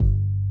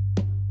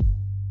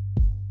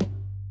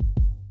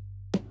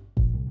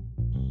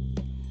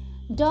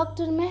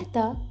Dr.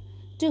 Mehta,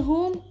 to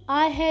whom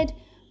I had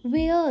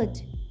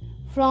wired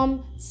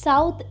from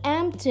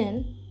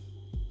Southampton,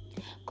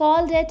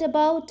 called at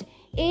about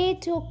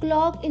 8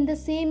 o'clock in the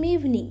same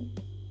evening.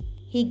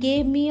 He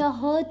gave me a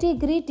hearty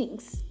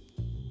greetings.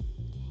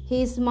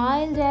 He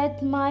smiled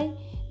at my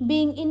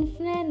being in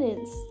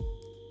France.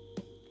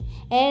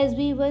 As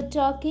we were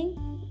talking,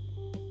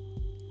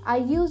 I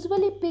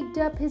usually picked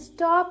up his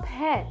top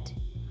hat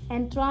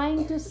and,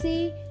 trying to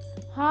see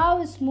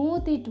how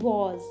smooth it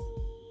was,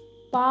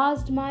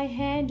 passed my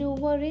hand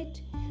over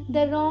it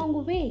the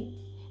wrong way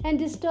and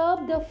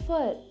disturbed the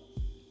fur.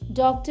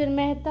 Dr.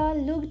 Mehta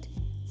looked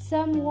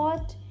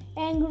somewhat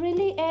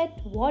angrily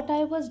at what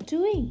I was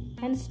doing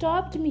and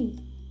stopped me.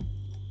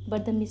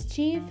 But the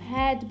mischief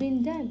had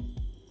been done.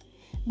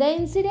 The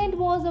incident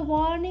was a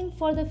warning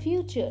for the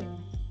future.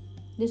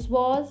 This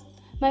was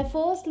my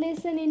first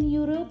lesson in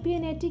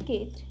European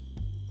etiquette,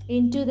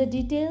 into the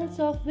details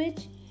of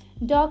which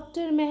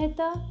Dr.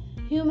 Mehta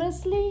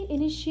humorously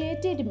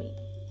initiated me.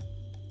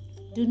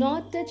 Do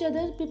not touch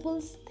other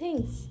people's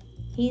things,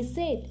 he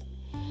said.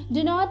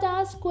 Do not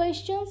ask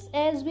questions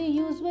as we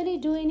usually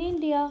do in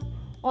India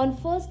on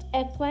first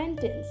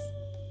acquaintance.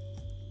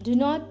 Do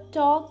not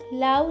talk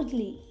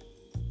loudly.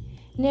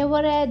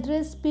 Never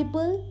address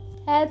people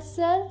as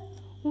sir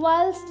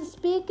whilst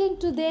speaking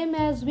to them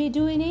as we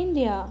do in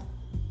India.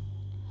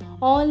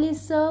 Only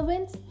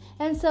servants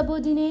and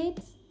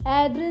subordinates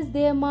address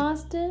their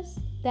masters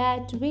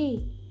that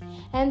way,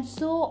 and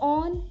so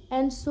on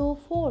and so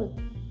forth.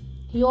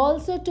 He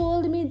also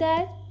told me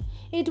that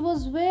it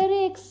was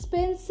very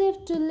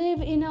expensive to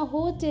live in a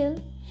hotel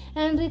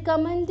and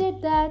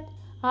recommended that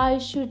I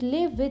should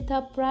live with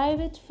a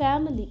private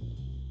family.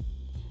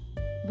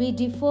 We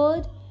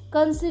deferred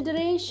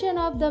consideration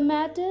of the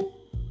matter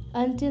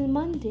until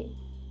Monday.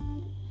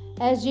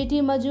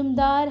 S.J.T.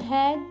 Majumdar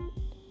had,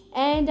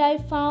 and I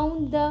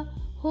found the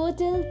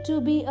hotel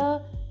to be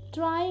a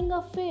trying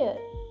affair.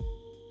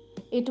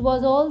 It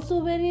was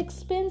also very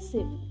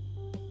expensive.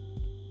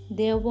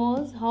 There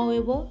was,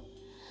 however,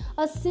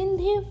 a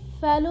Sindhi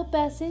fellow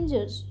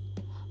passengers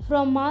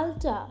from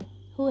Malta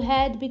who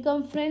had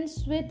become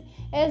friends with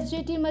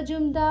S.J.T.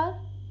 Majumdar,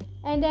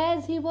 and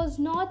as he was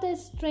not a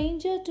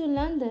stranger to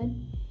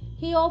London,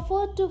 he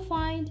offered to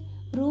find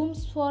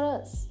rooms for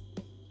us.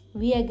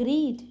 We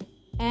agreed,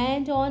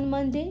 and on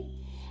Monday,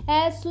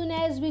 as soon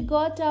as we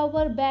got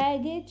our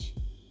baggage,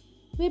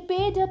 we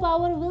paid up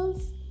our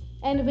bills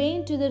and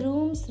went to the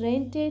rooms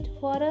rented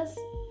for us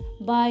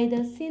by the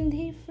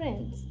Sindhi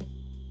friends.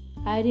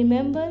 I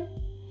remember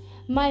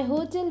my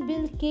hotel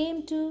bill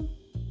came to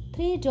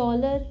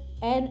 $3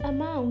 an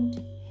amount,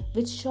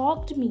 which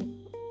shocked me,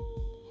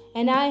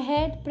 and I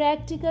had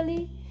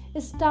practically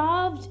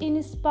starved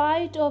in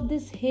spite of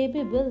this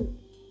heavy bill,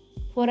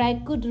 for I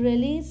could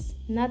release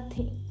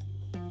nothing.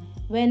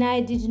 When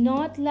I did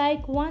not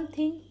like one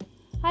thing,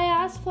 I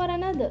asked for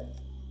another,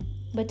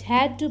 but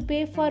had to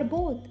pay for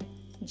both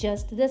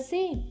just the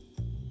same.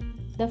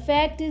 The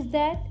fact is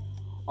that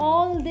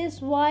all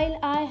this while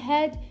I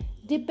had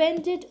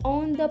depended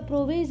on the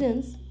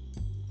provisions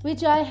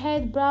which I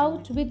had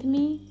brought with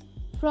me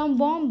from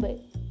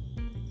Bombay.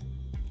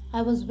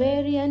 I was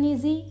very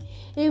uneasy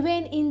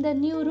even in the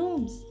new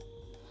rooms.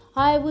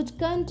 I would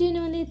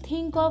continually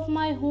think of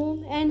my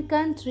home and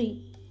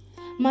country.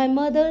 My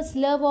mother's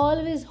love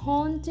always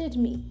haunted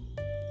me.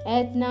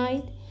 At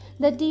night,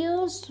 the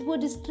tears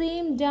would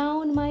stream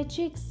down my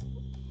cheeks,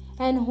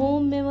 and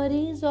home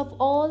memories of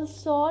all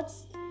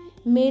sorts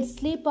made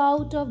sleep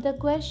out of the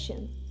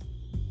question.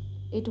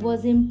 It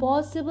was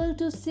impossible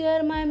to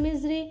share my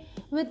misery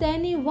with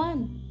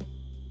anyone,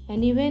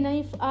 and even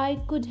if I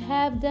could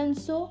have done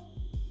so,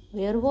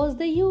 where was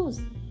the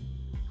use?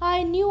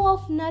 I knew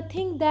of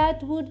nothing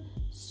that would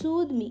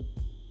soothe me.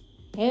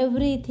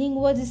 Everything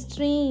was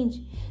strange,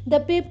 the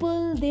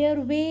people, their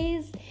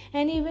ways,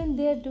 and even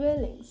their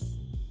dwellings.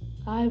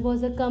 I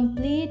was a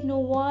complete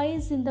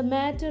novice in the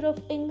matter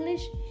of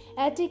English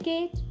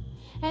etiquette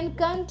and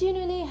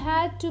continually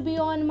had to be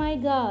on my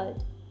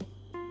guard.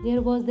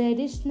 There was the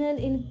additional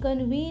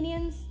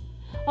inconvenience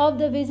of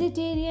the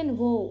vegetarian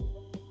vow.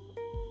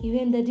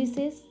 Even the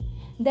dishes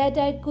that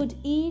I could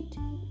eat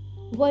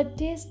were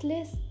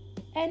tasteless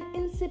and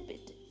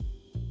insipid.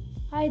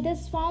 I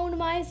thus found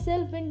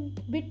myself in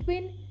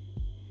between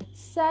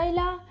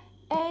Scylla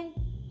and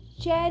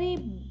Cherry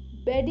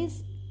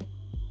Bedis.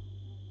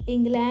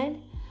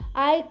 England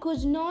I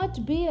could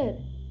not bear,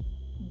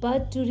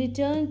 but to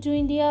return to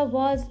India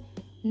was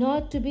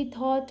not to be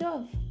thought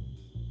of.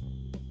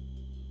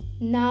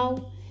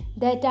 Now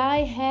that I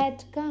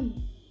had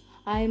come,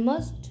 I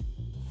must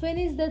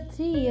finish the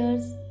 3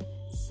 years,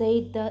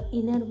 said the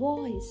inner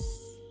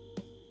voice.